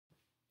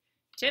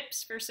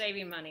Tips for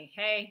saving money.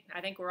 Hey, I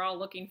think we're all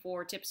looking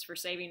for tips for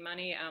saving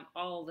money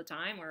all the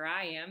time where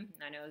I am.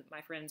 I know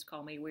my friends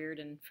call me weird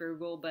and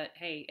frugal, but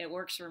hey, it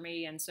works for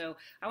me. And so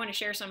I want to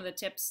share some of the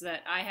tips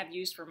that I have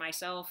used for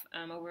myself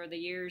over the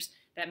years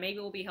that maybe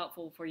will be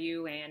helpful for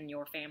you and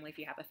your family if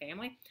you have a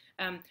family.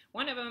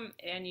 One of them,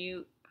 and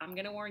I'm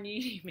going to warn you,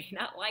 you may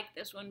not like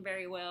this one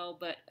very well,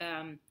 but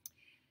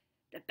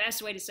the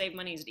best way to save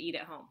money is to eat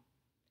at home.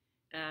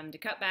 To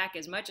cut back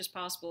as much as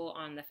possible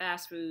on the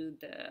fast food,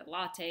 the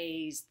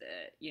lattes,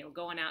 the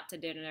going out to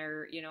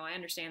dinner. I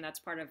understand that's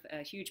part of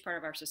a huge part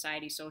of our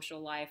society's social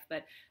life,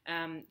 but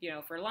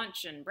for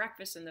lunch and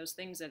breakfast and those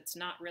things, it's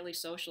not really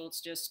social.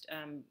 It's just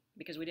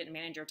because we didn't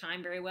manage our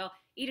time very well.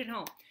 Eat at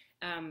home.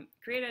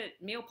 Create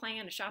a meal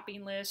plan, a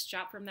shopping list,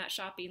 shop from that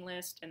shopping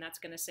list, and that's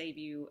going to save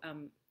you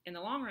in the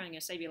long run, it's going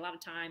to save you a lot of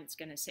time. It's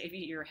going to save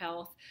you your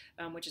health,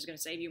 which is going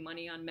to save you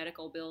money on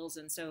medical bills.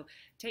 And so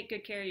take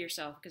good care of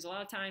yourself, because a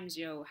lot of times,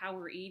 how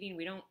we're eating,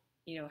 we don't,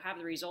 have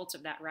the results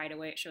of that right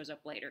away. It shows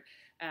up later.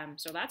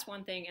 So that's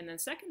one thing. And then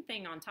second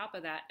thing on top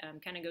of that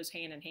kind of goes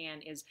hand in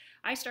hand is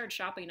I started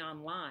shopping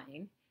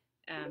online.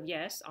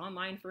 Yes,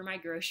 online for my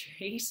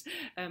groceries.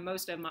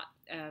 Most of my,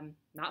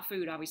 not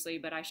food obviously,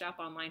 but I shop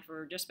online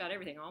for just about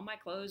everything. All my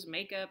clothes,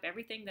 makeup,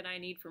 everything that I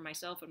need for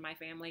myself and my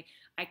family,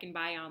 I can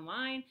buy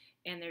online.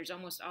 And there's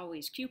almost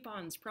always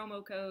coupons,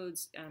 promo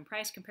codes,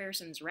 price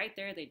comparisons right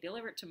there. They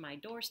deliver it to my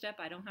doorstep.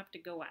 I don't have to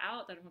go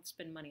out. I don't have to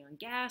spend money on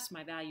gas,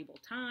 my valuable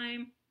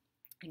time.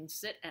 I can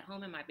sit at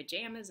home in my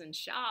pajamas and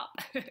shop.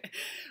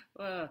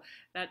 Well,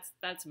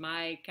 that's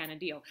my kind of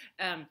deal.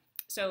 And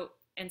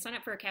sign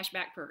up for a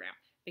cashback program.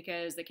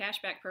 Because the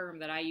cashback program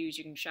that I use,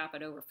 you can shop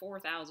at over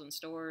 4,000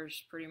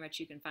 stores. Pretty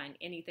much you can find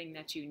anything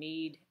that you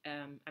need.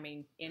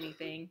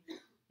 Anything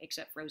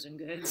except frozen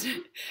goods.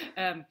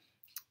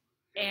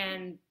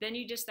 And then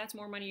that's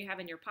more money you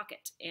have in your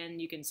pocket,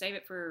 and you can save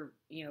it for,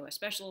 a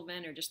special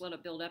event, or just let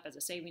it build up as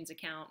a savings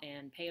account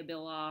and pay a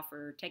bill off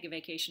or take a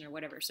vacation or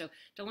whatever. So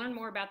to learn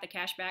more about the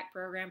cashback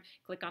program,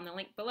 click on the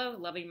link below,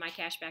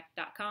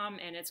 lovingmycashback.com,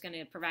 and it's going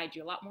to provide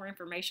you a lot more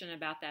information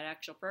about that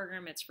actual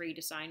program. It's free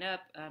to sign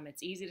up.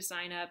 It's easy to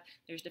sign up.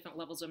 There's different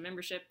levels of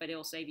membership, but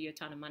it'll save you a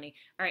ton of money.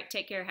 All right,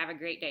 take care. Have a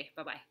great day.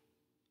 Bye-bye.